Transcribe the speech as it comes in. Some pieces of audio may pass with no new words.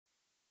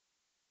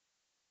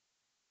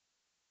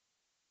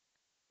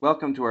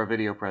Welcome to our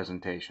video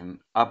presentation,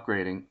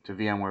 Upgrading to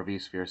VMware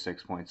vSphere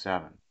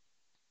 6.7.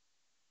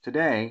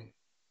 Today,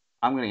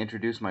 I'm going to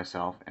introduce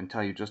myself and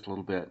tell you just a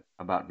little bit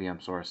about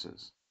VM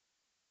sources.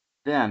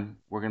 Then,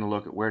 we're going to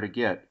look at where to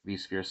get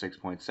vSphere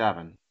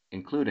 6.7,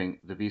 including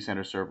the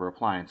vCenter server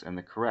appliance and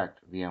the correct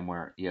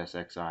VMware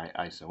ESXi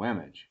ISO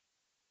image.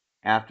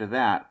 After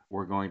that,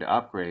 we're going to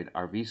upgrade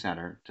our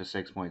vCenter to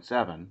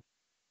 6.7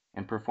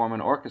 and perform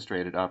an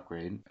orchestrated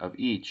upgrade of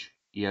each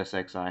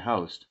ESXi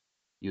host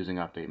using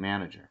Update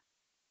Manager.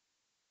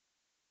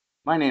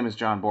 My name is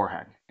John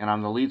Borhak, and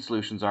I'm the lead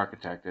solutions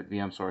architect at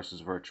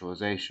VMsources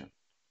Virtualization.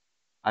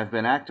 I've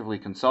been actively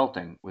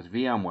consulting with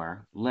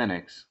VMware,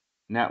 Linux,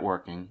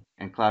 networking,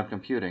 and cloud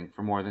computing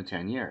for more than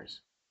 10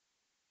 years.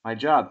 My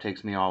job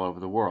takes me all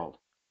over the world,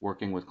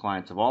 working with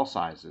clients of all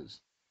sizes,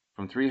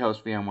 from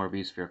 3-host VMware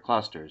vSphere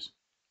clusters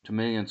to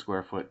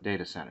million-square-foot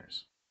data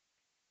centers.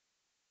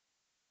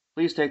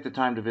 Please take the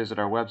time to visit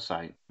our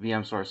website,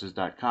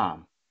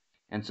 vmsources.com,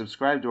 and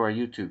subscribe to our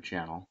YouTube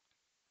channel,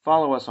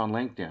 follow us on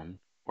LinkedIn,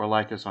 or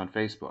like us on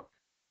Facebook.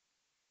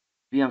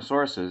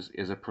 VMsources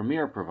is a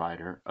premier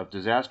provider of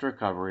disaster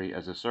recovery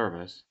as a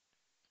service,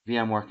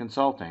 VMware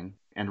consulting,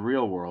 and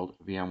real-world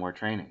VMware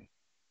training.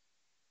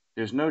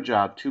 There's no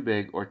job too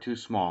big or too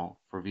small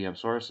for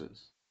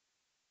VMsources.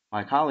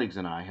 My colleagues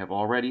and I have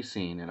already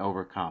seen and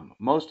overcome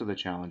most of the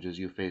challenges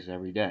you face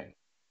every day,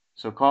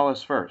 so call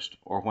us first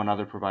or when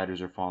other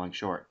providers are falling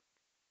short.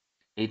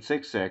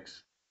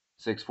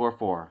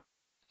 866-644-7764.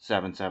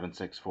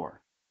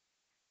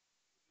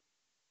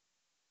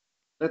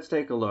 Let's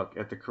take a look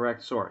at the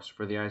correct source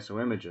for the ISO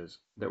images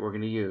that we're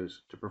going to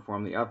use to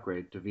perform the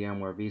upgrade to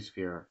VMware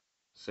vSphere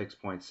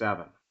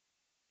 6.7.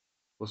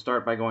 We'll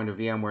start by going to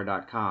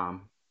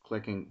vmware.com,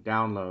 clicking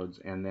Downloads,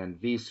 and then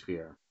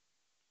vSphere,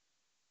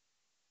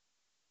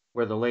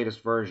 where the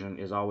latest version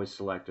is always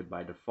selected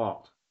by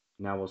default.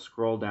 Now we'll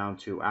scroll down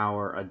to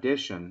our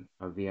edition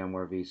of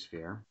VMware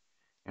vSphere,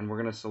 and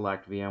we're going to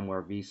select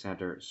VMware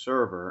vCenter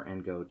Server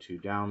and go to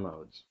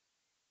Downloads.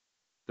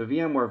 The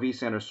VMware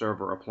vCenter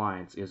Server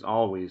appliance is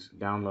always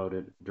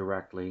downloaded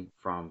directly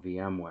from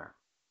VMware.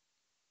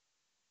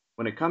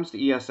 When it comes to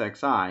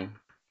ESXi,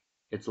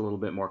 it's a little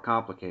bit more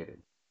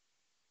complicated.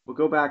 We'll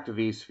go back to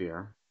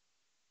vSphere.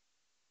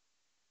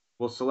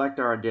 We'll select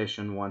our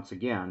edition once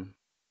again.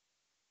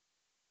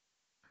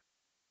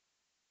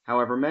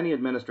 However, many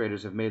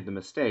administrators have made the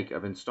mistake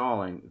of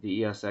installing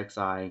the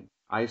ESXi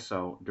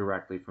ISO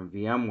directly from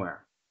VMware.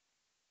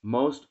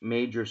 Most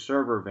major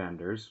server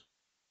vendors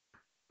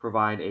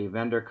provide a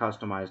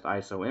vendor-customized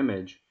ISO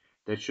image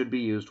that should be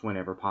used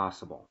whenever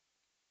possible.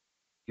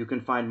 You can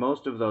find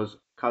most of those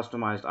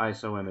customized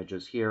ISO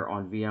images here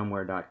on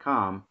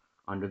vmware.com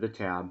under the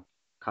tab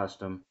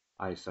Custom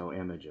ISO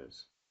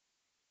Images.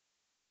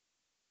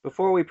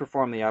 Before we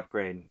perform the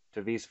upgrade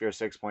to vSphere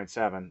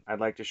 6.7, I'd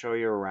like to show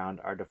you around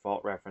our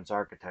default reference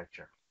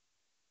architecture.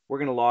 We're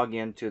going to log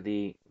into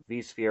the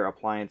vSphere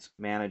Appliance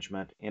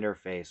Management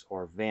Interface,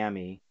 or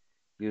VAMI,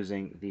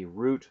 using the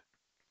root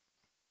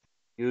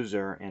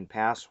user and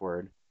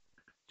password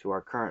to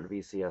our current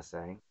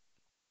VCSA.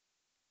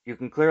 You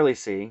can clearly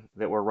see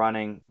that we're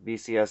running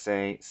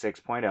VCSA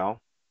 6.0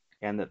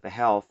 and that the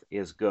health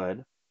is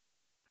good.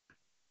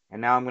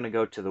 And now I'm going to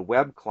go to the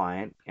web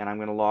client and I'm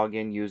going to log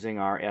in using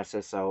our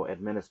SSO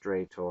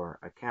administrator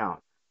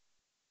account.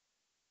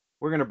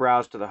 We're going to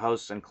browse to the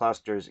hosts and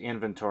clusters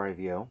inventory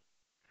view,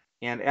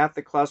 and at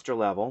the cluster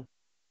level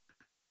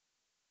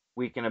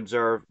we can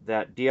observe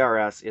that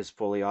DRS is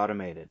fully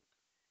automated.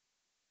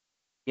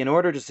 In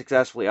order to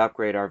successfully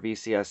upgrade our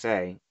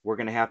VCSA, we're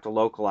going to have to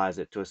localize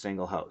it to a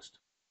single host.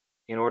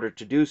 In order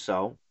to do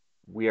so,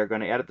 we are going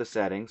to edit the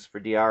settings for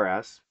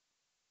DRS,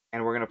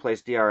 and we're going to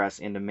place DRS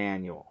into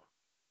manual.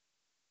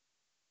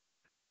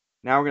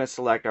 Now we're going to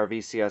select our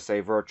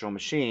VCSA virtual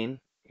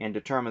machine and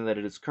determine that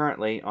it is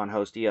currently on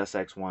host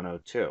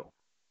ESX102.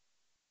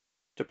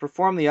 To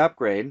perform the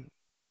upgrade,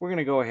 we're going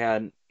to go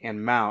ahead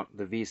and mount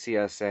the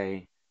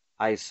VCSA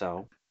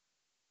ISO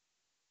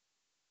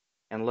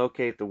and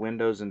locate the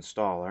Windows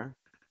installer.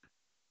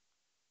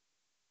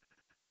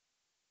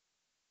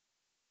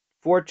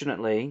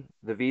 Fortunately,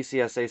 the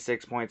VCSA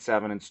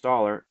 6.7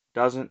 installer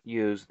doesn't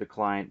use the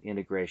client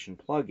integration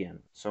plugin,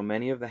 so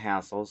many of the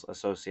hassles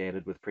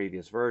associated with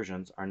previous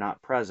versions are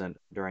not present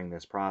during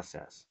this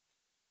process.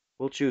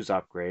 We'll choose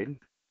Upgrade,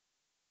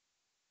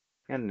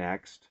 and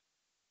Next,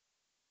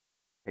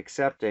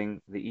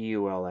 accepting the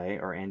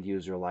EULA, or End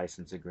User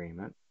License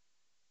Agreement.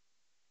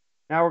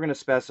 Now we're going to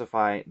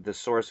specify the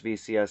source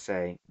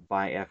VCSA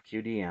by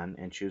FQDN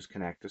and choose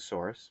Connect to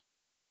Source.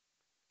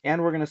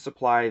 And we're going to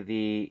supply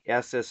the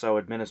SSO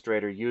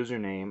administrator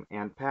username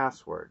and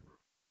password,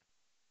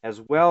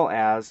 as well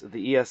as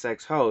the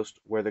ESX host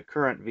where the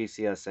current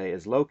VCSA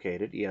is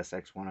located,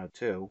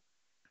 ESX102,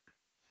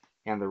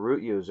 and the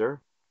root user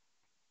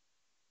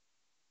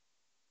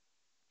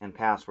and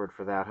password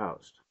for that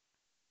host.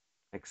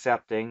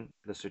 Accepting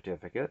the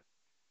certificate.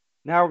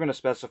 Now we're going to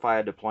specify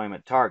a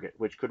deployment target,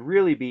 which could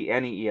really be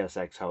any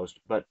ESX host,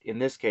 but in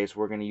this case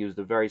we're going to use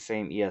the very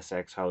same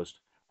ESX host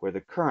where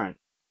the current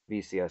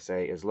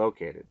VCSA is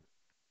located.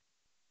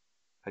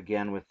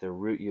 Again with the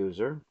root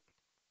user,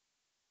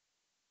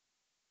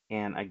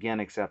 and again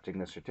accepting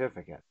the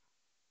certificate.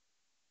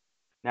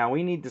 Now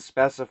we need to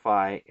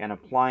specify an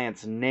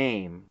appliance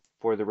name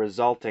for the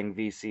resulting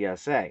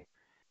VCSA.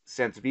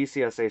 Since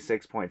VCSA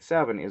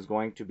 6.7 is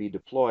going to be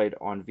deployed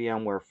on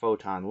VMware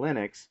Photon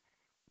Linux,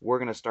 we're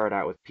going to start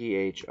out with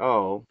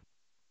PHO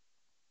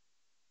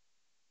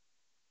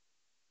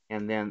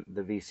and then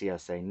the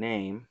VCSA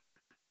name,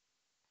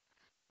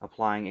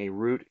 applying a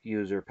root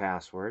user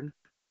password.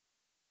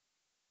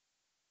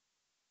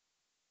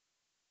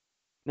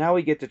 Now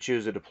we get to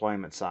choose a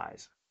deployment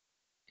size.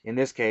 In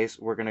this case,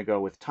 we're going to go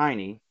with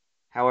tiny.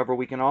 However,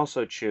 we can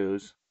also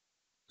choose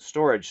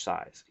storage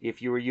size.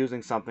 If you were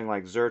using something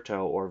like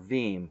Zerto or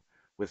Veeam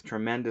with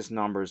tremendous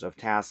numbers of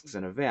tasks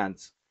and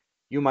events,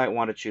 you might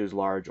want to choose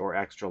large or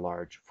extra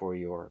large for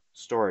your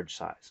storage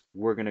size.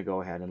 We're going to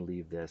go ahead and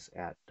leave this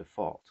at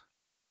default.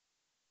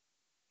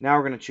 Now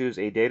we're going to choose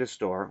a data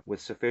store with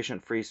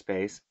sufficient free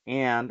space,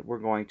 and we're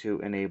going to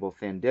enable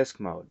thin disk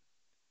mode.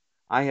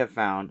 I have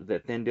found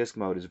that thin disk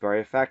mode is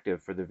very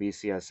effective for the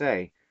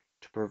VCSA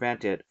to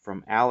prevent it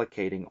from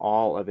allocating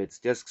all of its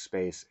disk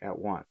space at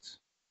once.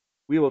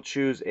 We will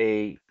choose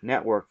a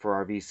network for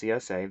our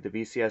VCSA. The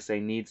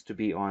VCSA needs to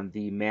be on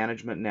the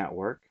management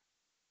network.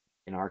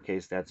 In our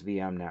case, that's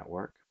VM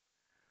network.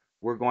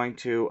 We're going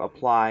to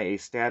apply a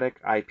static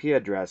IP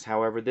address.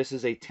 However, this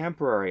is a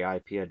temporary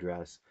IP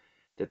address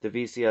that the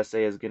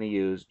VCSA is going to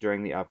use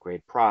during the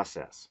upgrade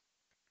process.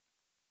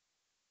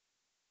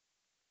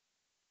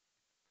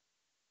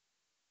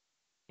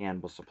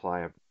 And we'll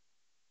supply a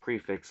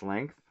prefix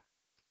length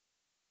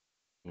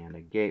and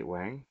a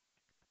gateway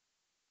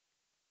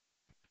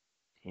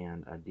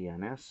and a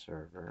DNS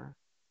server.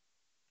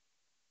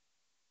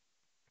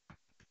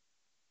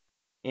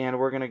 And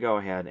we're going to go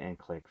ahead and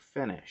click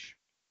Finish.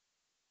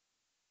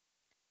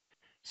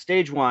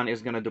 Stage 1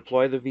 is going to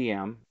deploy the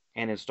VM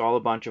and install a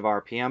bunch of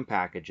RPM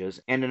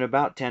packages, and in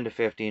about 10 to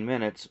 15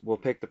 minutes, we'll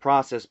pick the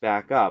process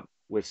back up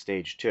with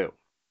Stage 2.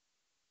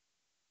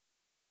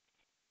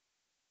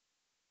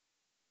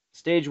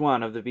 Stage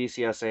 1 of the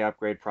VCSA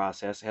upgrade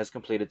process has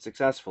completed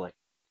successfully.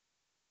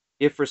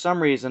 If for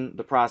some reason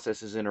the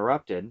process is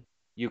interrupted,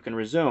 you can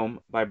resume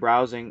by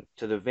browsing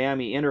to the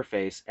VAMI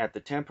interface at the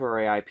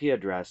temporary IP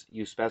address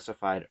you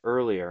specified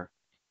earlier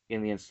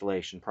in the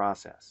installation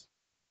process.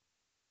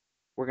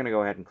 We're going to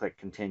go ahead and click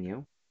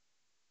Continue.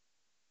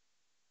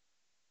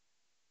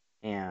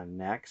 And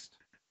Next.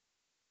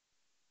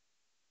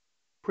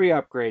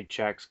 Pre-upgrade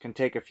checks can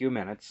take a few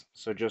minutes,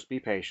 so just be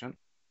patient.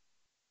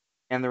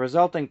 And the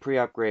resulting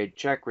pre-upgrade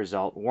check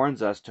result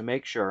warns us to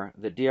make sure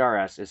that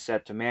DRS is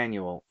set to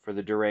manual for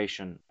the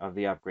duration of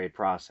the upgrade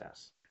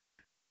process.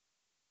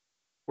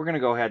 We're going to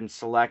go ahead and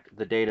select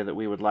the data that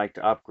we would like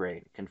to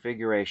upgrade: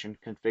 configuration,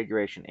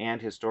 configuration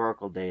and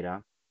historical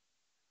data,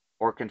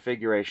 or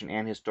configuration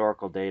and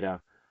historical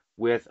data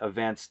with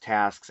events,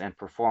 tasks, and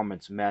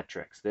performance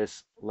metrics.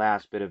 This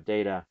last bit of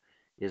data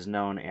is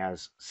known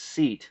as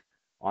seat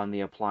on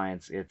the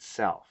appliance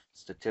itself: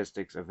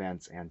 statistics,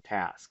 events, and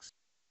tasks.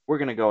 We're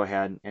going to go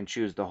ahead and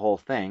choose the whole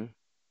thing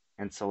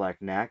and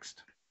select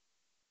Next.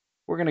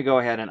 We're going to go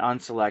ahead and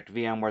unselect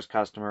VMware's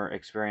Customer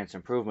Experience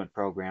Improvement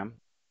Program,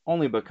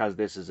 only because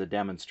this is a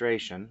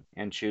demonstration,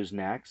 and choose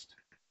Next.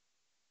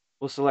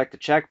 We'll select the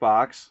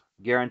checkbox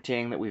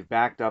guaranteeing that we've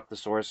backed up the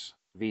source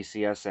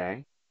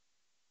VCSA,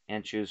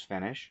 and choose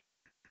Finish,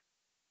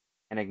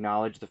 and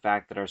acknowledge the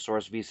fact that our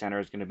source vCenter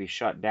is going to be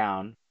shut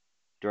down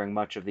during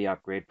much of the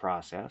upgrade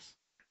process.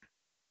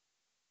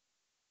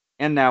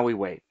 And now we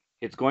wait.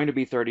 It's going to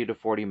be 30 to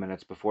 40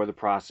 minutes before the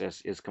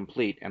process is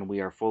complete and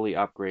we are fully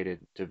upgraded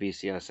to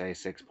VCSA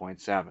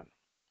 6.7.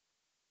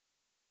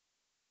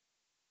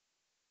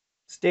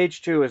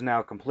 Stage 2 is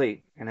now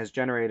complete and has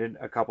generated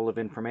a couple of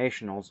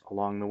informationals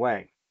along the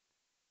way.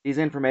 These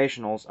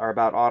informationals are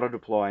about auto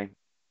deploy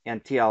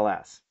and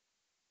TLS.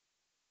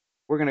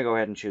 We're going to go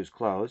ahead and choose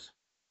Close,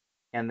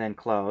 and then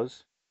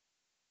Close.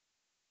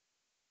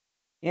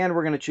 And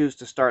we're going to choose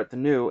to start the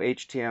new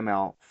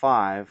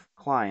HTML5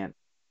 client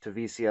to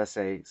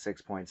VCSA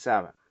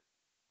 6.7.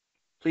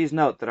 Please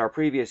note that our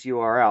previous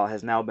URL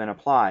has now been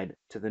applied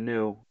to the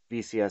new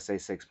VCSA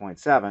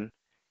 6.7, and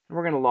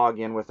we're going to log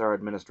in with our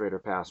administrator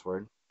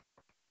password.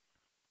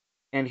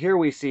 And here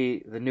we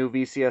see the new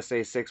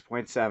VCSA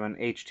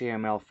 6.7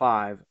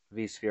 HTML5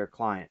 vSphere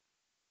client.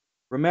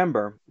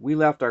 Remember, we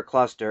left our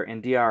cluster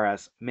in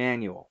DRS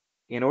manual.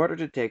 In order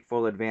to take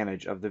full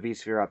advantage of the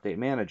vSphere Update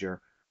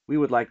Manager, we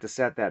would like to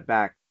set that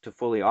back to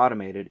fully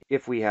automated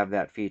if we have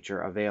that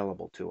feature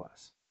available to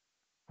us.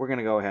 We're going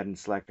to go ahead and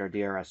select our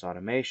DRS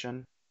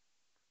automation.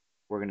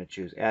 We're going to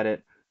choose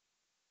Edit.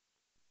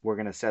 We're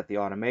going to set the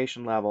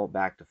automation level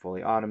back to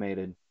fully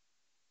automated,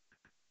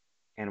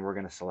 and we're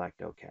going to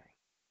select OK.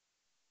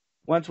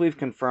 Once we've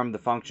confirmed the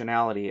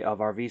functionality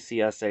of our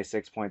VCSA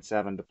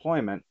 6.7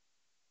 deployment,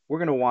 we're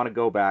going to want to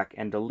go back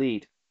and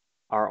delete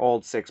our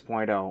old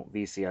 6.0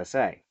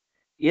 VCSA.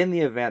 In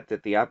the event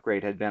that the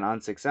upgrade had been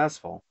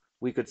unsuccessful,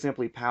 we could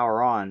simply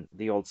power on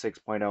the old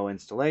 6.0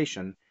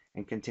 installation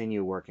and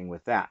continue working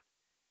with that.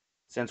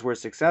 Since we're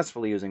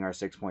successfully using our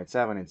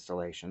 6.7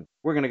 installation,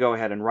 we're going to go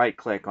ahead and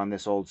right-click on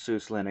this old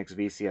SUSE Linux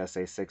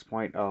VCSA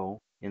 6.0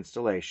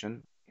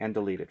 installation and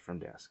delete it from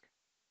disk.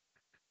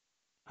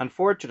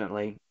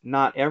 Unfortunately,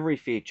 not every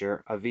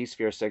feature of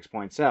vSphere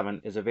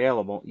 6.7 is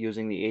available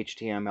using the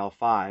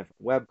HTML5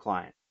 web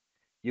client.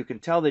 You can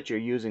tell that you're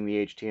using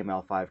the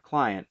HTML5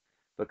 client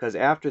because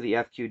after the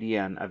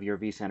FQDN of your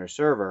vCenter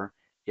server,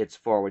 it's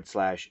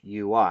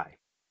 /UI.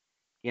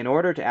 In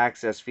order to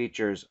access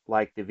features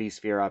like the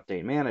vSphere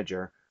Update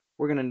Manager,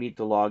 we're going to need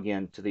to log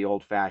in to the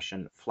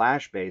old-fashioned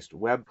Flash-based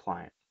web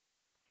client.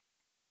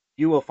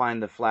 You will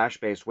find the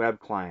Flash-based web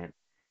client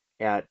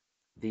at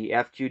the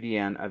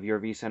FQDN of your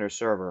vCenter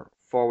server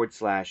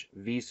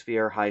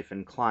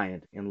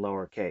 /vSphere-client in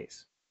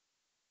lowercase.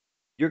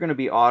 You're going to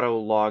be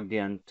auto-logged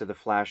in to the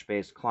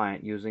Flash-based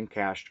client using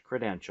cached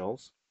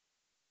credentials.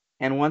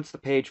 And once the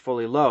page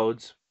fully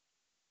loads,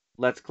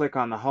 let's click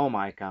on the Home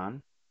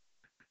icon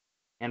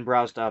and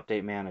browse to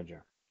Update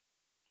Manager.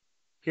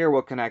 Here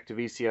we'll connect to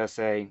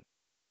VCSA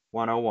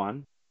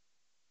 101.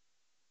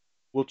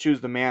 We'll choose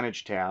the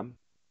Manage tab,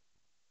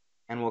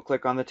 and we'll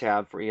click on the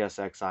tab for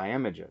ESXi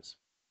images.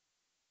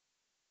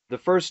 The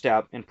first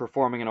step in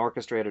performing an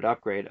orchestrated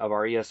upgrade of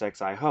our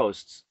ESXi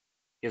hosts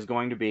is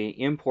going to be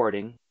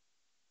importing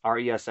our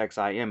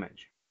ESXi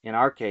image. In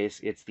our case,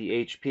 it's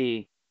the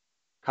HP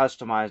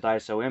customized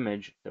ISO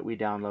image that we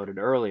downloaded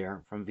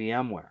earlier from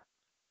VMware.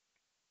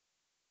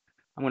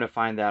 I'm going to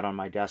find that on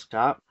my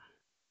desktop,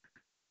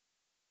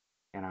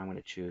 and I'm going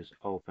to choose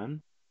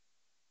Open.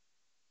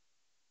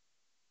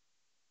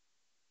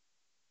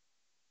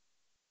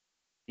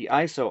 The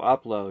ISO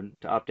upload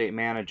to Update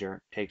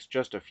Manager takes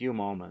just a few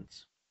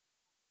moments.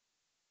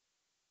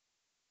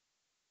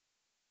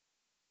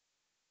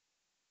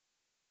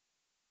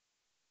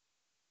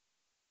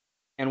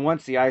 And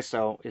once the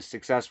ISO is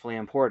successfully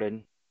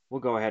imported,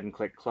 we'll go ahead and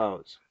click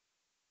Close.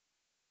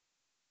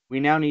 We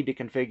now need to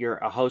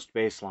configure a host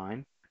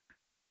baseline.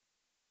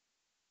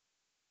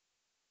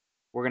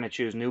 We're going to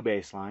choose New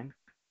Baseline.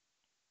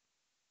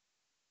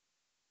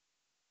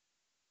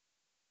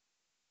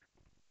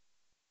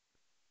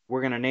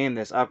 We're going to name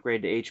this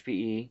Upgrade to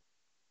HPE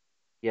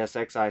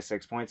ESXi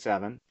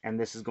 6.7, and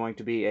this is going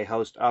to be a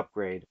host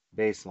upgrade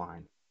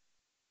baseline.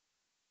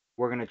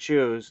 We're going to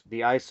choose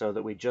the ISO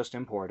that we just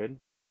imported,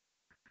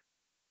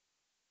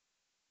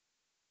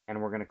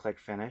 and we're going to click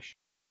Finish.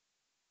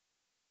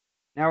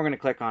 Now we're going to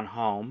click on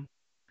Home,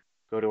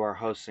 go to our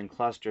Hosts and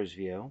Clusters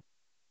view.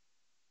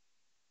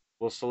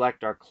 We'll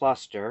select our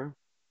cluster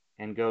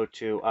and go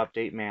to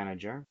Update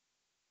Manager.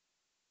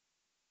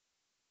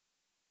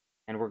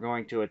 And we're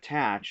going to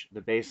attach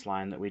the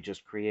baseline that we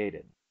just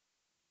created.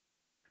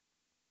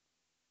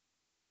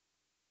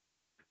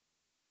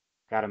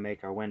 Got to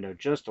make our window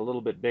just a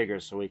little bit bigger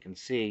so we can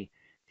see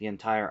the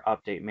entire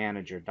Update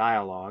Manager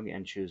dialog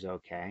and choose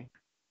OK.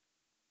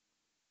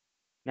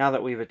 Now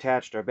that we've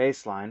attached our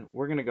baseline,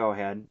 we're going to go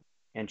ahead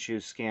and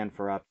choose Scan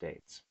for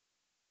Updates.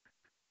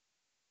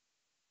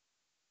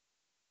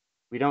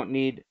 We don't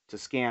need to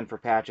scan for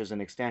patches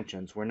and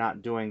extensions. We're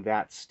not doing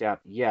that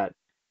step yet.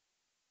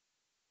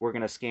 We're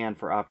going to scan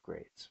for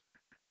upgrades.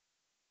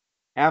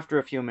 After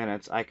a few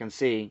minutes, I can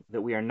see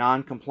that we are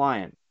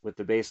non-compliant with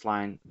the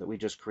baseline that we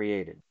just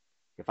created.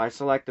 If I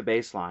select the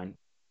baseline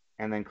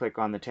and then click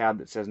on the tab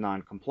that says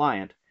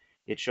non-compliant,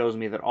 it shows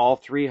me that all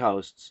 3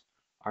 hosts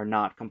are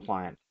not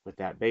compliant with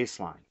that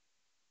baseline.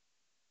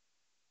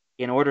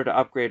 In order to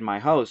upgrade my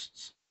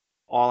hosts,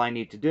 all I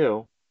need to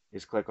do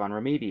is click on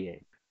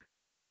Remediate.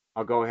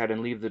 I'll go ahead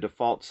and leave the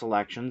default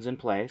selections in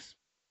place.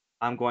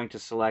 I'm going to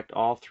select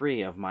all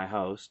 3 of my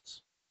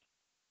hosts.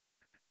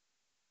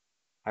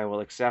 I will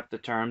accept the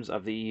terms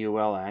of the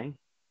EULA.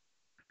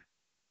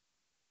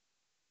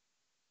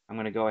 I'm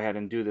going to go ahead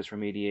and do this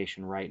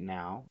remediation right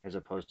now, as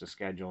opposed to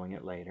scheduling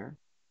it later.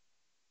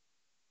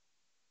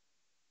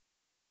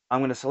 I'm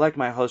going to select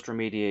my host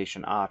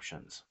remediation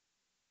options.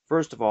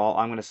 First of all,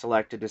 I'm going to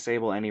select to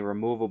disable any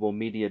removable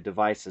media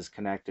devices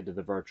connected to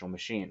the virtual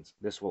machines.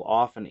 This will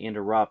often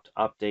interrupt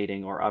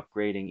updating or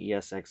upgrading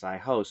ESXi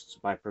hosts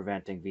by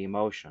preventing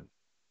vMotion.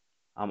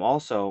 I'm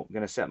also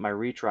going to set my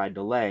retry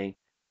delay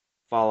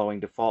following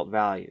default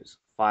values,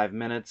 5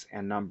 minutes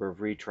and number of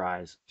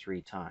retries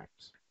 3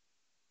 times.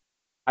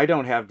 I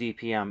don't have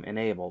DPM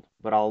enabled,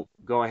 but I'll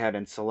go ahead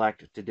and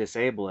select to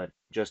disable it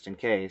just in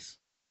case.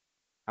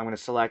 I'm going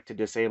to select to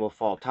disable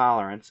fault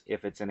tolerance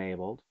if it's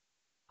enabled.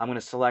 I'm going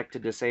to select to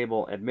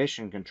disable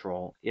admission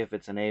control if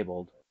it's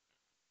enabled,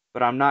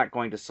 but I'm not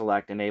going to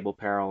select enable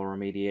parallel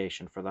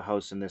remediation for the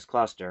hosts in this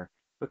cluster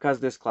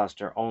because this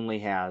cluster only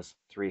has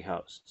 3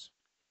 hosts.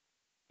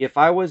 If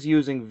I was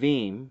using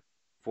Veeam,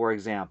 for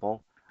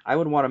example, I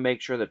would want to make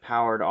sure that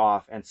powered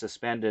off and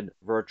suspended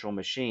virtual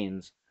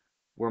machines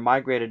were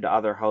migrated to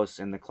other hosts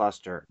in the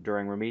cluster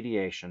during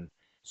remediation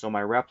so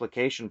my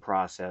replication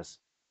process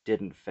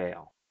didn't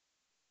fail.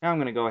 Now I'm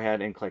going to go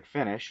ahead and click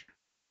Finish,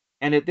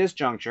 and at this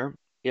juncture,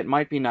 it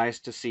might be nice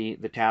to see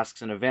the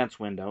Tasks and Events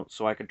window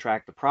so I could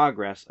track the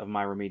progress of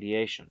my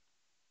remediation.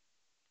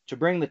 To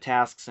bring the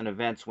Tasks and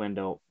Events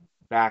window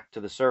back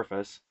to the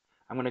surface,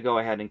 I'm going to go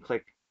ahead and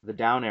click the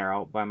down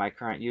arrow by my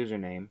current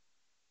username,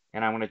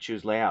 and I'm going to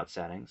choose Layout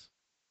Settings.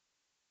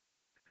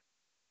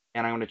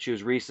 And I'm going to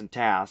choose Recent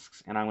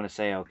Tasks, and I'm going to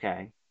say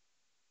OK.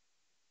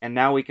 And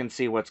now we can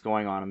see what's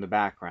going on in the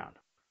background.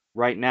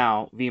 Right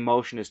now,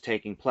 vMotion is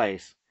taking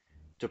place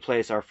to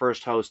place our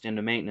first host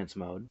into maintenance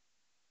mode.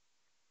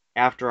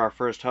 After our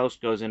first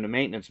host goes into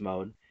maintenance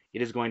mode,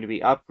 it is going to be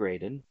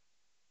upgraded.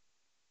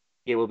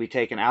 It will be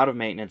taken out of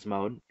maintenance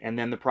mode, and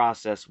then the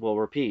process will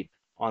repeat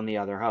on the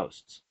other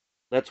hosts.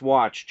 Let's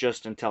watch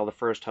just until the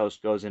first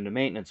host goes into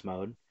maintenance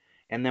mode,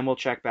 and then we'll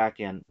check back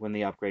in when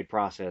the upgrade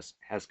process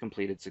has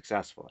completed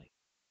successfully.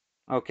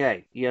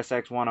 Okay,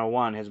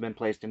 ESX101 has been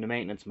placed into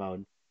maintenance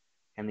mode,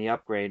 and the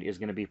upgrade is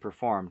going to be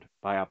performed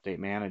by Update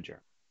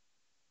Manager.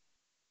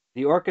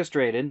 The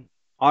orchestrated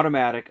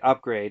automatic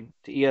upgrade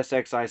to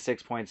ESXi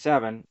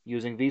 6.7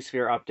 using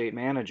vSphere Update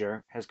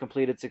Manager has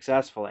completed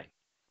successfully.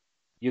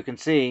 You can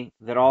see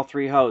that all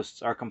three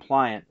hosts are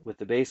compliant with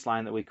the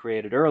baseline that we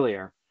created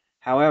earlier.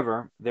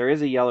 However, there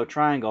is a yellow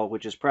triangle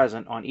which is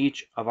present on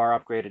each of our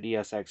upgraded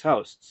ESX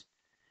hosts.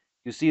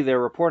 You see they're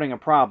reporting a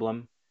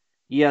problem,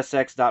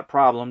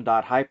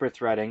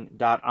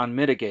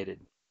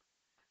 esx.problem.hyperthreading.unmitigated.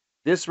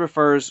 This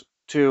refers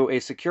to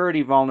a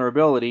security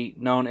vulnerability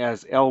known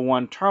as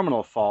L1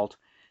 terminal fault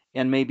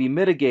and may be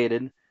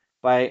mitigated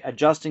by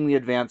adjusting the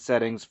advanced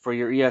settings for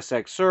your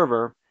ESX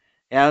server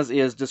as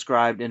is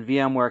described in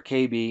VMware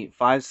KB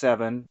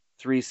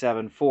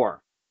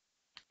 57374.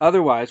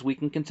 Otherwise, we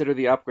can consider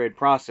the upgrade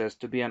process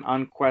to be an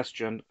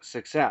unquestioned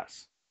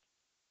success.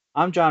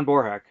 I'm John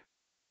Borheck.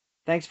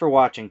 Thanks for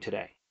watching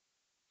today.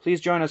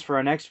 Please join us for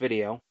our next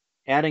video,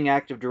 adding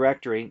Active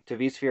Directory to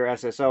vSphere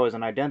SSO as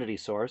an identity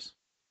source.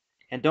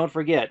 And don't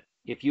forget,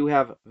 if you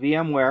have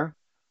VMware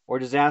or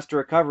disaster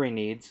recovery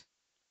needs,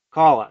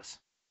 call us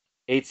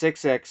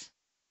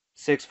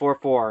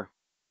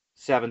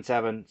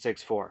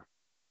 866-644-7764.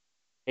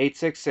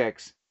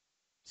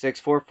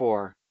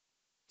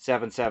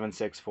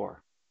 866-644-7764.